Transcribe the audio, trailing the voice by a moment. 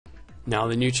Now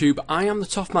then YouTube, I am the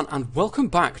Toffman and welcome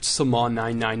back to some more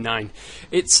 999.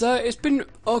 It's been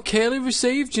okayly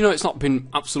received. You know, it's not been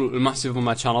absolutely massive on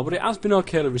my channel, but it has been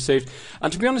okayly received.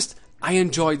 And to be honest, I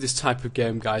enjoy this type of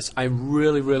game, guys. I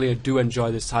really do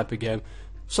enjoy this type of game.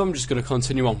 So I'm just going to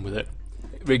continue on with it,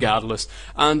 regardless.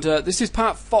 And this is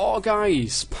part 4,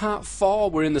 guys. Part 4,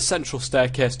 we're in the central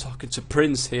staircase talking to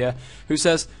Prince here, who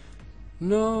says,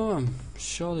 "No, I'm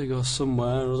sure they go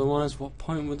somewhere, otherwise what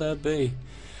point would there be?"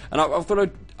 And I've got to,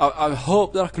 I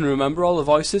hope that I can remember all the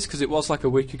voices, because it was like a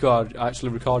week ago I actually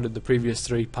recorded the previous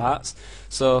 3 parts,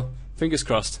 so fingers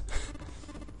crossed.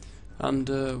 And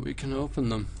we can open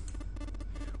them.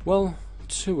 Well,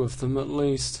 2 of them at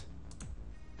least.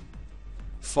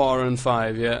 4 and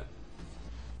 5, yeah.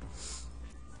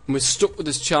 And we're stuck with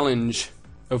this challenge,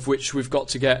 of which we've got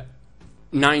to get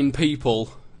 9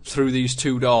 people through these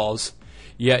 2 doors,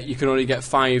 yet you can only get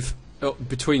 5,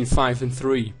 between 5 and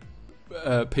 3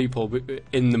 people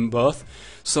in them both.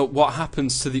 So what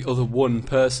happens to the other 1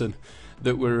 person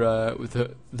that we're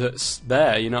that's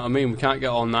there? You know what I mean? We can't get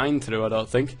all 9 through, I don't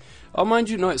think. Oh, mind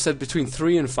you, no, it said between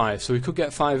 3 and 5, so we could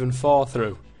get 5 and 4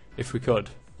 through if we could.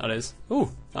 That is.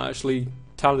 Oh, that actually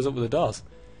tallies up with the doors.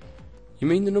 You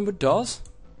mean the numbered doors?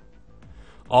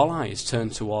 All eyes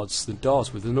turned towards the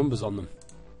doors with the numbers on them.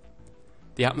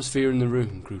 The atmosphere in the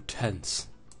room grew tense.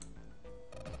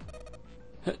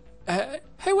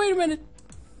 Hey, wait a minute.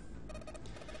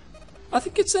 I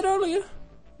think it said earlier,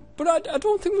 but I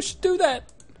don't think we should do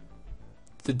that.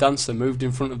 The dancer moved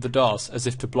in front of the doors as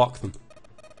if to block them.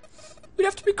 We'd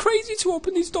have to be crazy to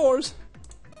open these doors.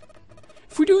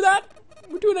 If we do that,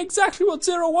 we're doing exactly what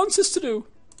Zero wants us to do.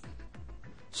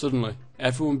 Suddenly,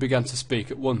 everyone began to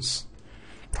speak at once.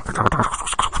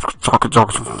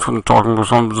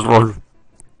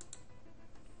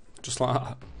 Just like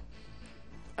that.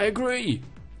 I agree.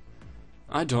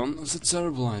 I don't. That's a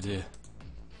terrible idea.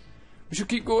 We should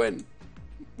keep going.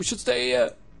 We should stay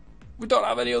here. We don't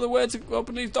have any other way to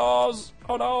open these doors.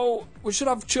 Oh no. We should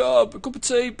have chub, a cup of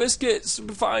tea, biscuits. We'll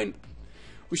be fine.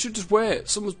 We should just wait.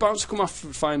 Someone's bound to come after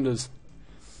and find us.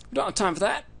 We don't have time for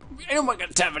that. Anyone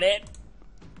got time for that?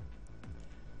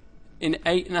 In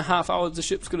 8.5 hours the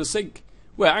ship's gonna sink.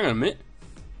 Wait, hang on a minute.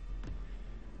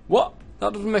 What?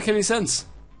 That doesn't make any sense.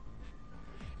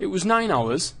 It was 9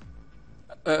 hours.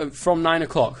 From 9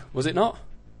 o'clock, was it not?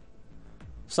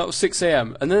 So that was 6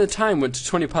 AM, and then the time went to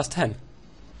 20 past 10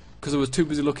 because I was too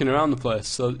busy looking around the place.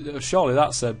 So surely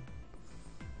that's a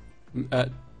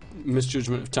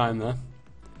misjudgment of time there.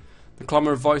 The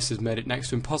clamour of voices made it next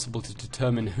to impossible to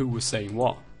determine who was saying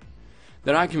what.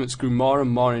 Their arguments grew more and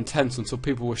more intense until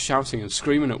people were shouting and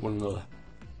screaming at one another.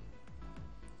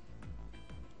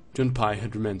 Junpei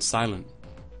had remained silent,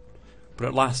 but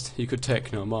at last he could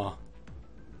take no more.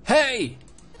 Hey!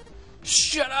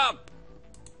 Shut up!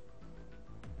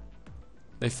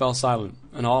 They fell silent,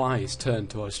 and all eyes turned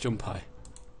towards Junpei.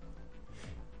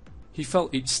 He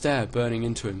felt each stare burning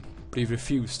into him, but he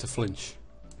refused to flinch.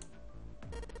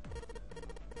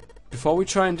 Before we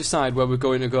try and decide where we're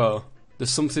going to go,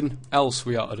 there's something else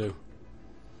we ought to do.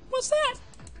 What's that?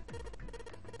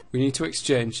 We need to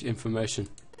exchange information.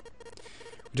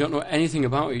 We don't know anything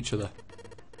about each other.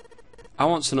 I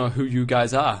want to know who you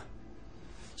guys are.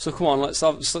 So come on, let's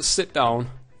sit down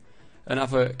and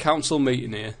have a council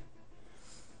meeting here.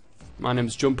 My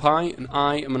name's Junpei and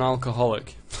I am an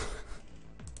alcoholic.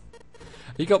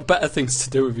 You got better things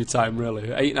to do with your time, really.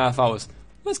 8.5 hours.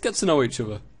 Let's get to know each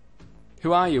other.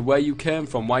 Who are you? Where you came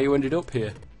from? Why you ended up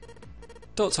here?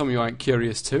 Don't tell me you aren't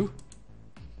curious too.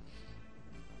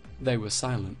 They were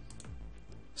silent.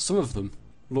 Some of them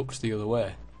looked the other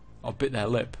way, or bit their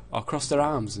lip, or crossed their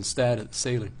arms and stared at the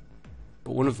ceiling.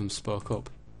 But one of them spoke up.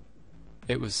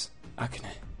 It was Akane.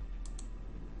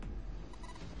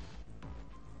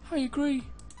 I agree.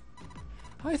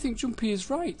 I think Junpei is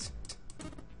right.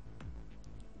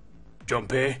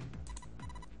 Junpei?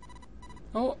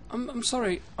 Oh, I'm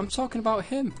sorry. I'm talking about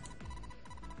him.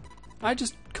 I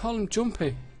just call him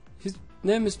Junpei. His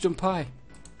name is Junpei.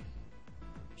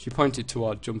 She pointed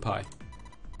toward Junpei.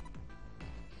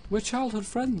 We're childhood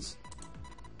friends.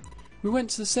 We went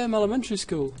to the same elementary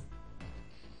school.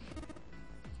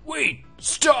 Wait!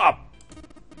 Stop!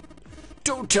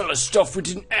 Don't tell us stuff we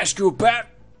didn't ask you about.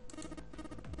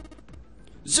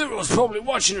 Zero's probably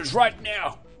watching us right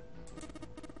now.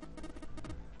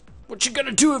 What you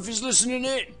gonna do if he's listening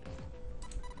in?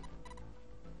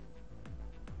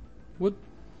 Would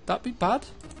that be bad?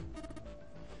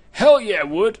 Hell yeah, it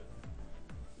would.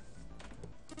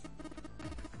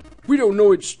 We don't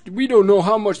know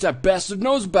how much that bastard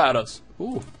knows about us.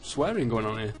 Ooh, swearing going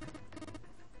on here.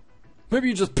 Maybe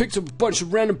you just picked up a bunch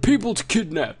of random people to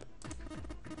kidnap.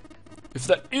 If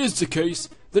that is the case,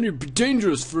 then it'd be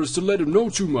dangerous for us to let him know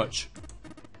too much.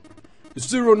 If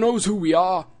Zero knows who we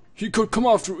are, he could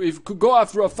go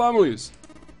after our families.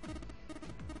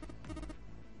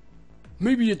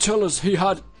 Maybe he'd tell us he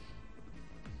had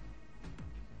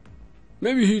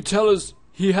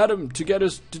him to get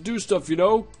us to do stuff, you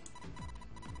know?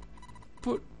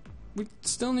 But we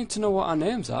still need to know what our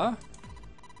names are.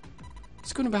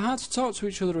 It's going to be hard to talk to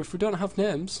each other if we don't have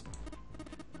names.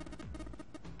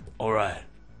 Alright.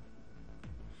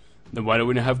 Then why don't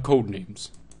we have code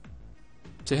names?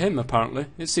 To him, apparently,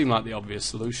 it seemed like the obvious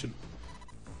solution.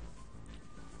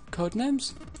 Code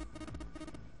names?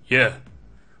 Yeah.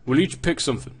 We'll each pick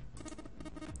something.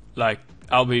 Like,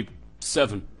 I'll be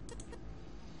 7.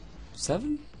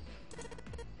 7?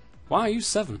 Why are you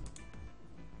 7?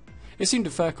 It seemed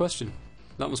a fair question.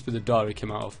 That must be the door he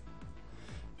came out of.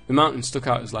 The mountain stuck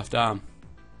out his left arm.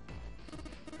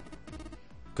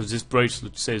 Because this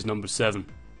bracelet says number 7.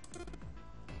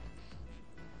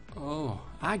 Oh,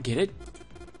 I get it.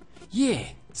 Yeah,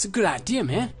 it's a good idea,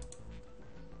 man.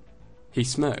 He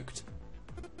smirked.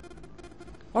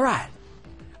 Alright,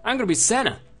 I'm gonna be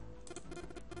Santa.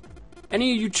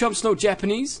 Any of you chumps know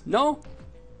Japanese? No?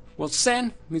 Well,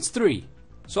 Sen means 3,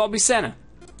 so I'll be Santa.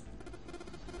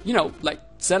 You know, like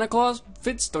Santa Claus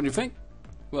fits, don't you think?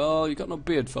 Well, you got no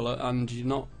beard, fella, and you're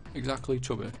not exactly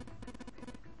chubby.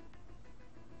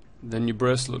 Then your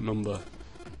bracelet number.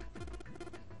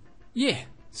 Yeah,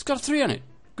 it's got a 3 on it.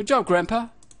 Good job, Grandpa.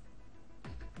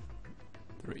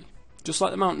 3. Just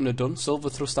like the mountain had done, Silver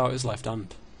thrust out his left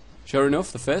hand. Sure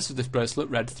enough, the face of this bracelet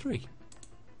read 3.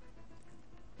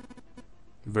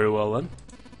 Very well then.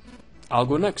 I'll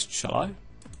go next, shall I?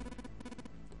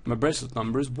 My bracelet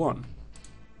number is 1.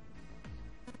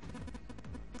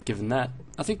 Given that,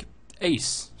 I think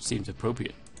Ace seems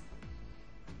appropriate.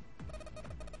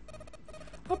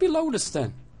 I'll be Lotus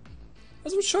then.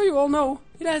 As I'm sure you all know,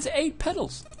 it has 8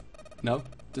 petals. No,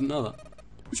 didn't know that.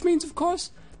 Which means, of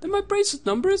course, that my bracelet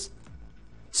number is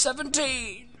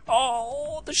 17.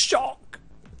 Oh, the shock.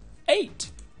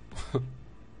 8.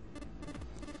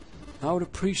 I would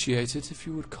appreciate it if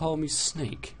you would call me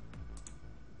Snake.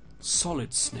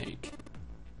 Solid Snake.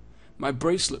 My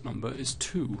bracelet number is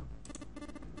 2.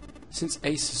 Since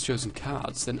Ace has chosen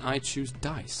cards, then I choose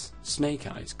dice. Snake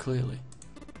eyes, clearly.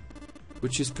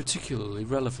 Which is particularly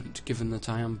relevant given that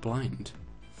I am blind.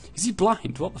 Is he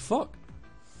blind? What the fuck?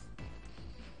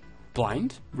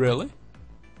 Blind? Really?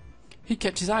 He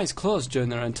kept his eyes closed during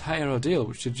their entire ordeal,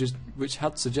 which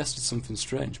had suggested something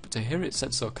strange, but to hear it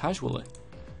said so casually,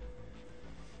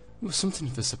 it was something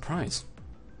of a surprise.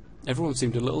 Everyone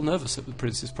seemed a little nervous at the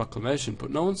prince's proclamation,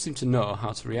 but no one seemed to know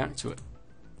how to react to it.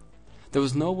 There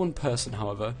was no one person,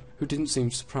 however, who didn't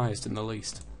seem surprised in the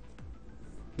least.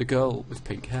 The girl with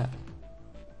pink hair.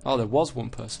 Oh, there was one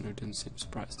person who didn't seem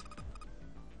surprised.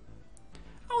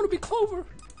 I want to be Clover.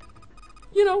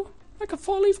 You know, like a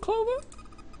 4-leaf clover.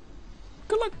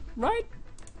 Good luck, right?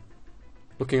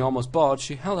 Looking almost bored,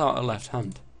 she held out her left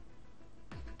hand.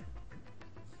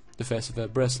 The face of her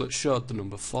bracelet showed the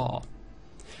number 4.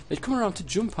 They'd come around to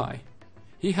Junpei.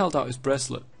 He held out his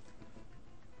bracelet.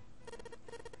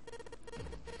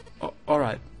 Oh,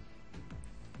 alright.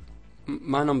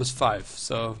 My number's 5,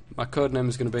 so my code name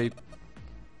is going to be...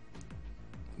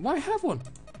 Why have one?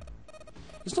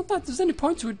 It's not like there's any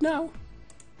point to it now.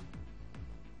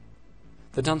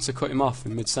 The dancer cut him off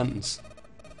in mid-sentence.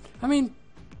 I mean,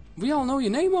 we all know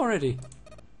your name already.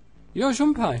 You're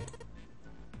Junpei.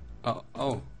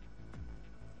 Oh.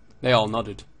 They all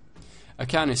nodded.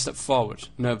 Akane stepped forward,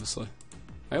 nervously.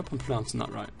 I hope I'm pronouncing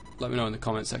that right. Let me know in the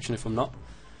comment section if I'm not.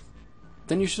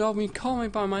 Then you should all call me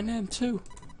by my name too.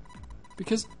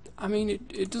 Because, I mean,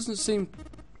 it doesn't seem...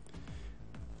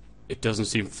 It doesn't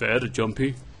seem fair to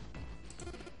Jumpy.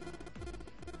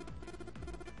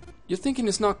 You're thinking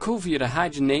it's not cool for you to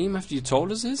hide your name after you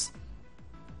told us this?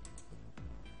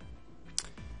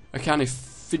 Akane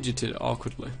fidgeted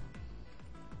awkwardly.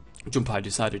 Junpei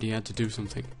decided he had to do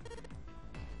something.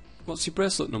 What's your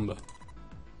bracelet number?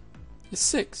 It's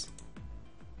 6.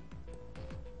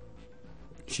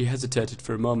 She hesitated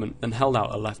for a moment, then held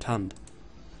out her left hand.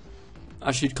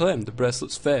 As she'd claimed, the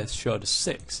bracelet's face showed a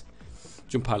 6.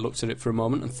 Junpei looked at it for a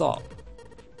moment and thought.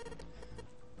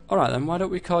 Alright then, why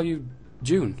don't we call you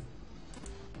June?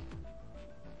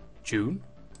 June?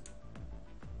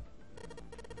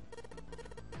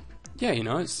 Yeah, you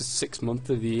know, it's the 6th month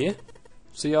of the year.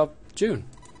 So you're June.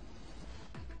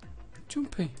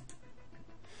 Junpei.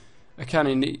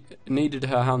 Akane kneaded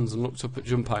her hands and looked up at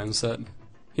Junpei uncertain.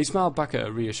 He smiled back at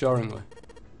her reassuringly.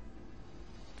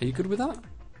 Are you good with that?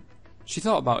 She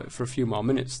thought about it for a few more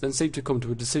minutes, then seemed to come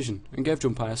to a decision, and gave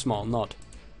Junpei a small nod.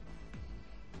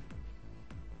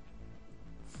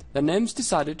 Their names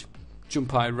decided,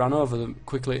 Junpei ran over them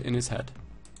quickly in his head.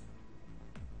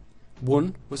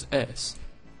 1 was Ace.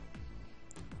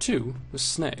 2 was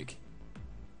Snake.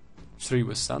 3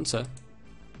 was Santa.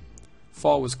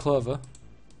 4 was Clover.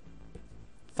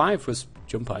 5 was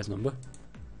Junpei's number.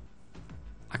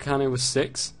 Akane was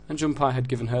 6, and Junpei had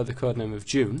given her the codename of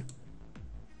June.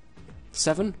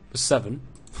 7 was 7.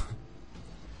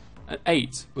 And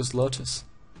 8 was Lotus.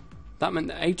 That meant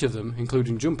that 8 of them,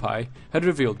 including Junpei, had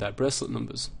revealed their bracelet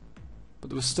numbers. But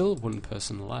there was still one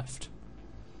person left.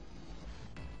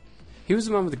 He was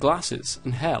a man with glasses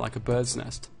and hair like a bird's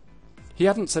nest. He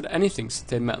hadn't said anything since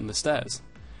they met on the stairs,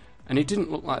 and he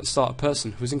didn't look like the sort of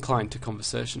person who was inclined to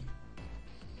conversation.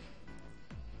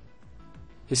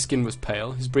 His skin was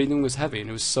pale, his breathing was heavy, and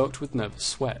it was soaked with nervous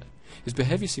sweat. His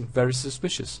behaviour seemed very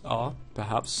suspicious, or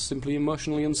perhaps simply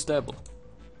emotionally unstable.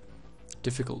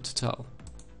 Difficult to tell.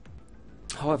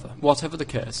 However, whatever the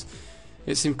case,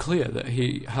 it seemed clear that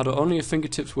he had only a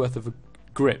fingertip's worth of a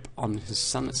grip on his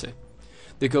sanity.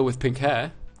 The girl with pink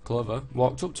hair, Clover,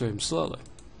 walked up to him slowly.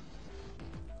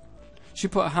 She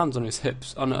put her hands on his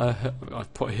hips,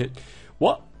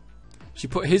 What? She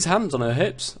put his hands on her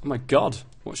hips. Oh my god,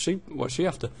 what's she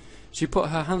after? She put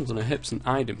her hands on her hips and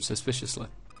eyed him suspiciously.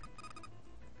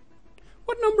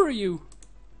 What number are you?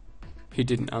 He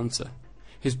didn't answer.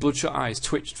 His bloodshot eyes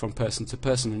twitched from person to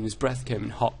person and his breath came in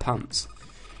hot pants.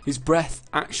 His breath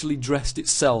actually dressed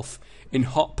itself in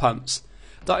hot pants.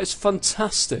 That is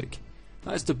fantastic.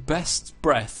 That is the best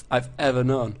breath I've ever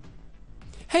known.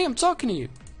 Hey, I'm talking to you.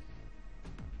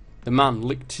 The man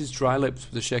licked his dry lips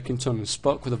with a shaking tongue and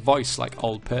spoke with a voice like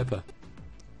old paper.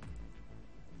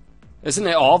 Isn't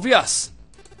it obvious?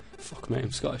 Fuck me,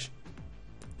 I'm Scottish.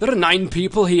 There are 9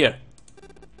 people here.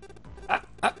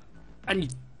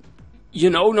 And you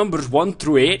know numbers 1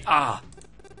 through 8 are.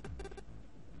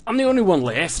 I'm the only one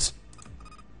left.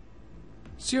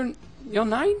 So you're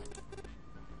 9?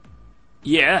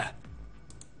 Yeah.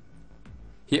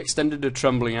 He extended a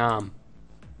trembling arm.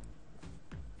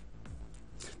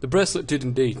 The bracelet did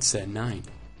indeed say 9.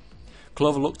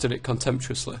 Clover looked at it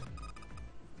contemptuously.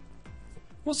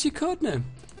 What's your codename?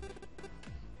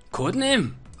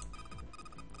 Codename?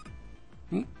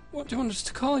 What do you want us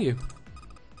to call you?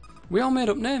 We all made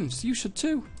up names. You should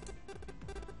too.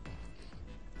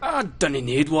 I don't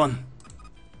need one.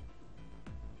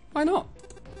 Why not?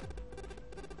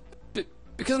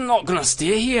 Because I'm not gonna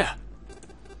stay here.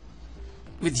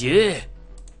 With you.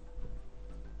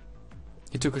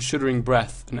 He took a shuddering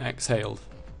breath and exhaled.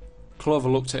 Clover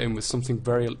looked at him with something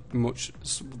very much...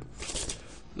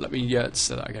 Let me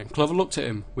say that again. Clover looked at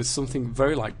him with something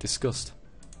very like disgust.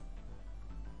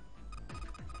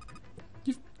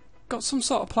 You've got some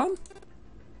sort of plan?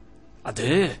 I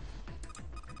do.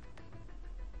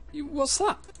 What's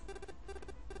that?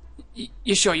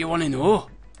 You sure you want to know?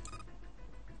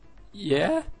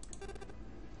 Yeah?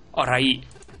 Alright.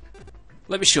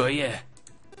 Let me show you.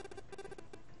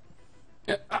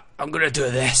 I'm gonna do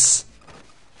this.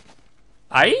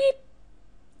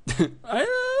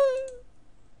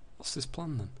 What's this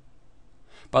plan then?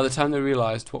 By the time they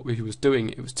realised what he was doing,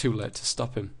 it was too late to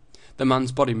stop him. The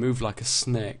man's body moved like a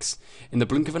snake's. In the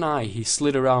blink of an eye, he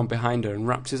slid around behind her and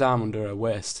wrapped his arm under her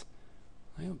waist.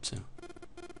 What are you up to?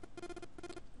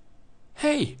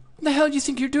 Hey, what the hell do you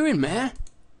think you're doing, man?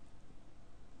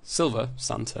 Silver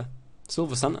Santa.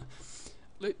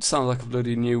 It sounds like a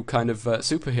bloody new kind of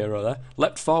superhero there.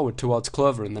 Leapt forward towards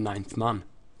Clover and the 9th man.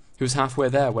 He was halfway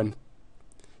there when...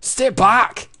 Stay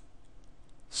back!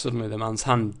 Suddenly the man's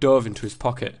hand dove into his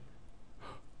pocket.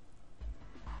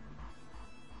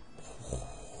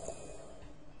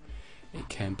 It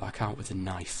came back out with a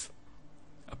knife.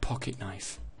 A pocket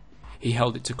knife. He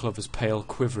held it to Clover's pale,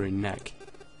 quivering neck.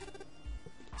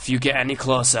 If you get any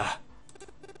closer,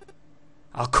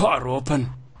 I'll cut her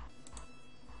open.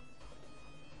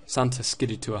 Santa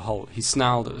skidded to a halt. He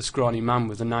snarled at the scrawny man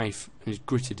with the knife and he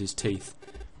gritted his teeth.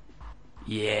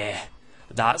 Yeah,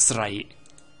 that's right.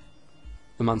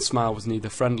 The man's smile was neither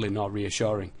friendly nor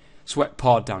reassuring. Sweat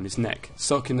poured down his neck,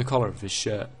 soaking the collar of his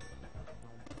shirt.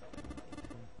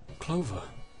 Clover,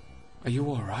 are you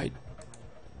alright?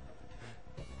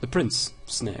 The Prince,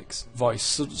 Snake's voice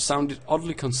sounded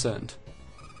oddly concerned.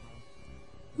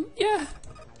 Yeah,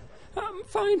 I'm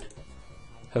fine.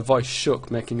 Her voice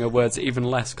shook, making her words even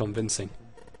less convincing.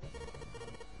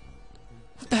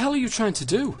 What the hell are you trying to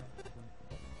do?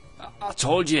 I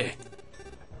told you.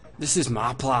 This is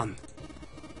my plan.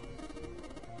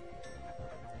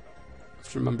 I have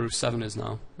to remember who 7 is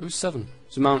now. Who's 7?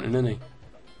 It's a mountain, isn't he?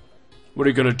 What are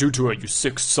you gonna do to her, you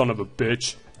sick son of a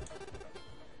bitch?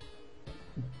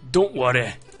 Don't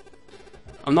worry.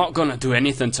 I'm not gonna do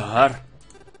anything to her.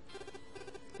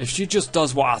 If she just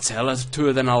does what I tell her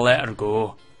to, then I'll let her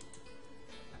go.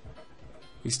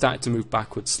 He started to move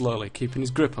backwards slowly, keeping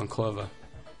his grip on Clover.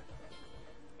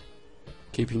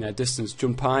 Keeping their distance,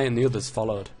 Junpei and the others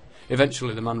followed.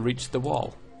 Eventually the man reached the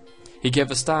wall. He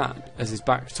gave a start as his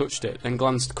back touched it, then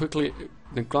glanced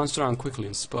around quickly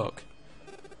and spoke.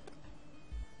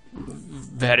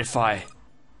 Verify.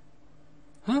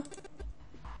 Huh?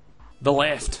 The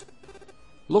left.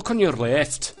 Look on your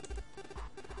left.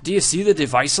 Do you see the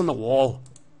device on the wall?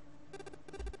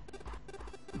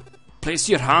 Place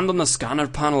your hand on the scanner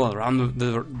panel around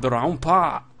the round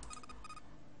part.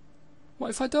 What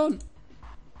if I don't?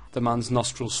 The man's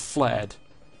nostrils flared,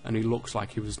 and he looked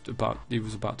like he was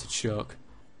about to choke.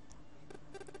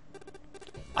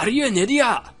 Are you an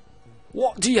idiot?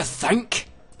 What do you think?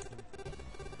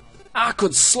 I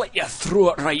could slit your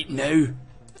throat right now.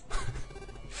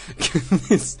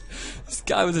 this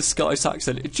guy with a Scottish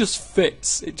accent, it just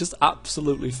fits. It just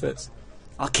absolutely fits.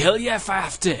 I'll kill you if I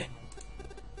have to.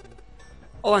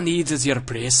 All I need is your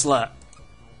bracelet.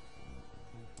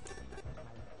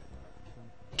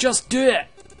 Just do it.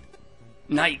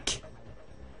 Nike.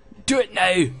 Do it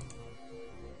now.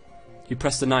 He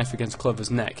pressed the knife against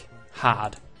Clover's neck,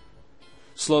 hard.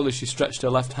 Slowly she stretched her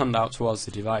left hand out towards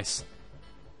the device.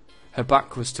 Her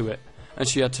back was to it, and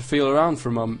she had to feel around for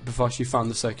a moment before she found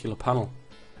the circular panel.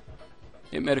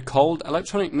 It made a cold,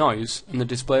 electronic noise, and the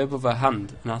display above her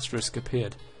hand, an asterisk,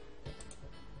 appeared.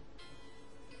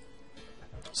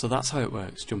 So that's how it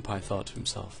works, Junpei thought to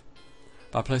himself.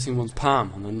 By placing one's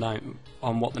palm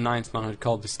on what the ninth man had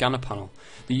called the scanner panel,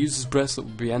 the user's bracelet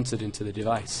would be entered into the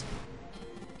device.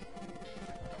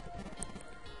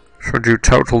 Should you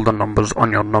total the numbers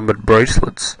on your numbered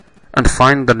bracelets, and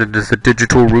find that it is the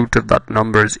digital root of that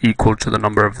number is equal to the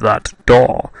number of that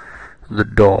door, the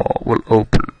door will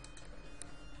open.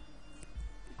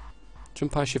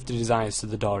 Junpei shifted his eyes to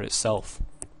the door itself.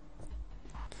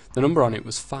 The number on it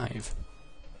was 5.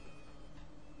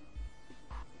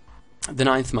 The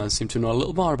ninth man seemed to know a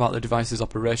little more about the device's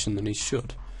operation than he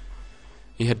should.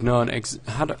 He had known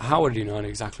how had he known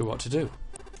exactly what to do?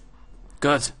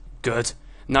 Good, good.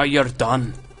 Now you're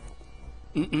done.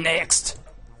 Next.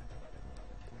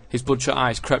 His bloodshot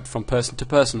eyes crept from person to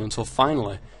person until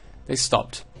finally they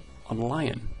stopped on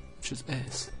Lion, which is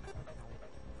Ace.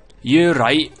 You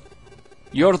right.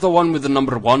 You're the one with the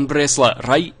number 1 bracelet,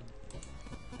 right?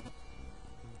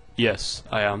 Yes,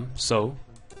 I am. So?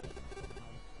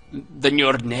 Then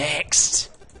you're next.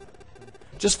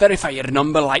 Just verify your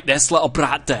number like this little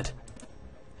brat did.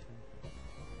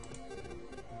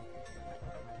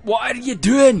 What are you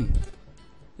doing?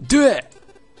 Do it.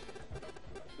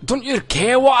 Don't you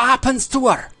care what happens to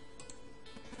her?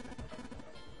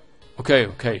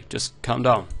 Okay, just calm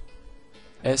down.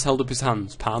 Ace held up his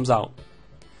hands, palms out.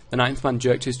 The ninth man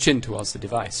jerked his chin towards the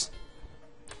device.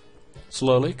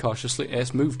 Slowly, cautiously,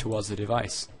 Ace moved towards the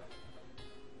device.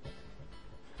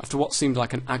 After what seemed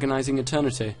like an agonizing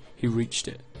eternity, he reached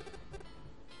it.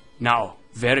 Now,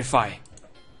 verify.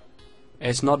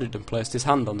 Ace nodded and placed his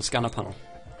hand on the scanner panel.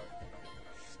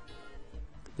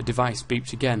 The device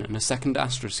beeped again and a second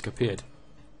asterisk appeared.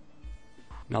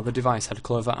 Now the device had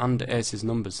Clover and Ace's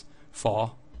numbers,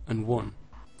 4 and 1.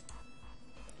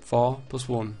 4 plus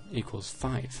 1 equals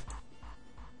 5.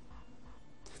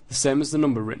 The same as the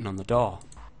number written on the door.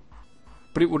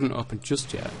 But it wouldn't open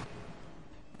just yet.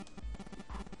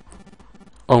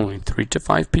 Only 3 to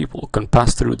 5 people can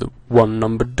pass through the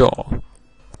 1-numbered door.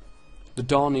 The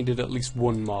door needed at least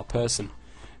one more person.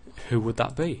 Who would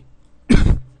that be?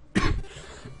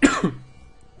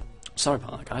 Sorry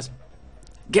about that, guys.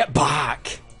 Get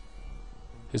back!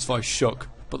 His voice shook,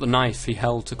 but the knife he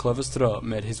held to Clover's throat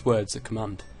made his words a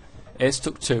command. Ace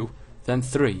took 2, then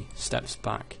 3 steps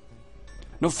back.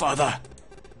 No further!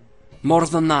 More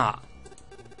than that!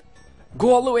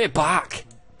 Go all the way back!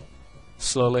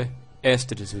 Slowly, Ace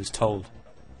did as he was told.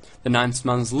 The ninth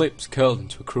man's lips curled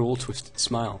into a cruel, twisted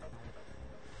smile.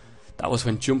 That was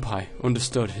when Junpei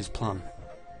understood his plan.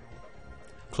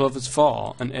 Clover's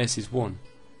 4 and Ace's 1,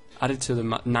 added to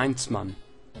the ninth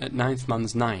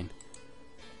man's 9.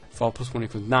 4 plus 1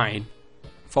 equals 9.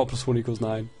 4 plus 1 equals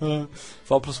 9.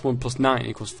 4 plus 1 plus 9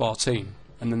 equals 14.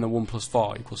 And then the 1 plus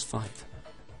 4 equals 5.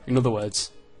 In other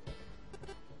words...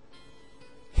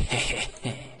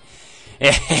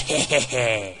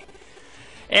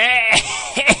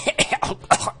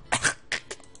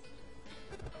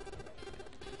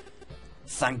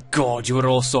 Thank God you were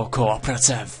all so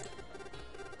cooperative.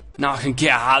 Now I can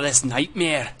get out of this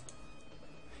nightmare.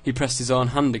 He pressed his own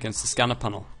hand against the scanner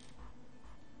panel.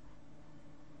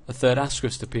 A third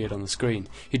asterisk appeared on the screen.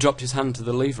 He dropped his hand to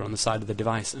the lever on the side of the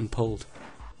device and pulled.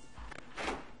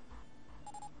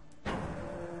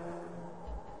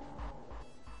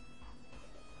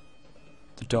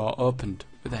 door opened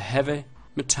with a heavy,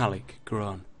 metallic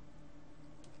groan.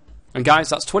 And guys,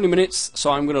 that's 20 minutes,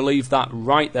 so I'm going to leave that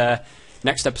right there.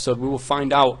 Next episode, we will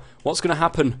find out what's going to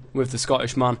happen with the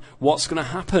Scottish man, what's going to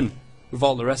happen with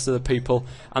all the rest of the people,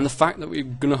 and the fact that we're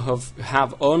going to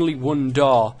have only one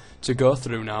door to go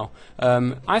through now.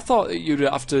 I thought that you'd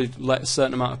have to let a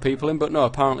certain amount of people in, but no,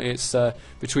 apparently it's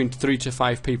between 3 to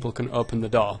 5 people can open the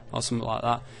door, or something like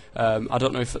that. I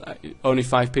don't know if only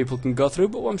 5 people can go through,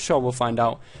 but I'm sure we'll find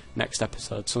out next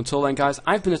episode. So until then, guys,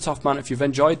 I've been the Toffman. If you've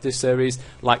enjoyed this series,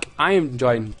 like I am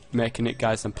enjoying making it,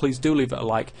 guys, then please do leave it a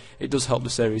like. It does help the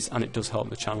series, and it does help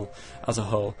the channel as a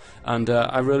whole, and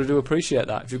I really do appreciate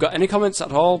that. If you've got any comments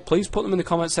at all, please put them in the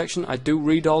comment section. I do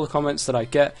read all the comments that I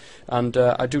get, and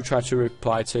I do try to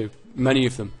reply to many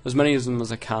of them, as many of them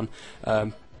as I can.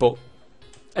 But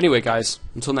anyway, guys,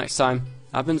 until next time,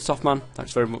 I've been the Toffman.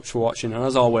 Thanks very much for watching, and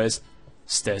as always,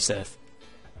 stay safe.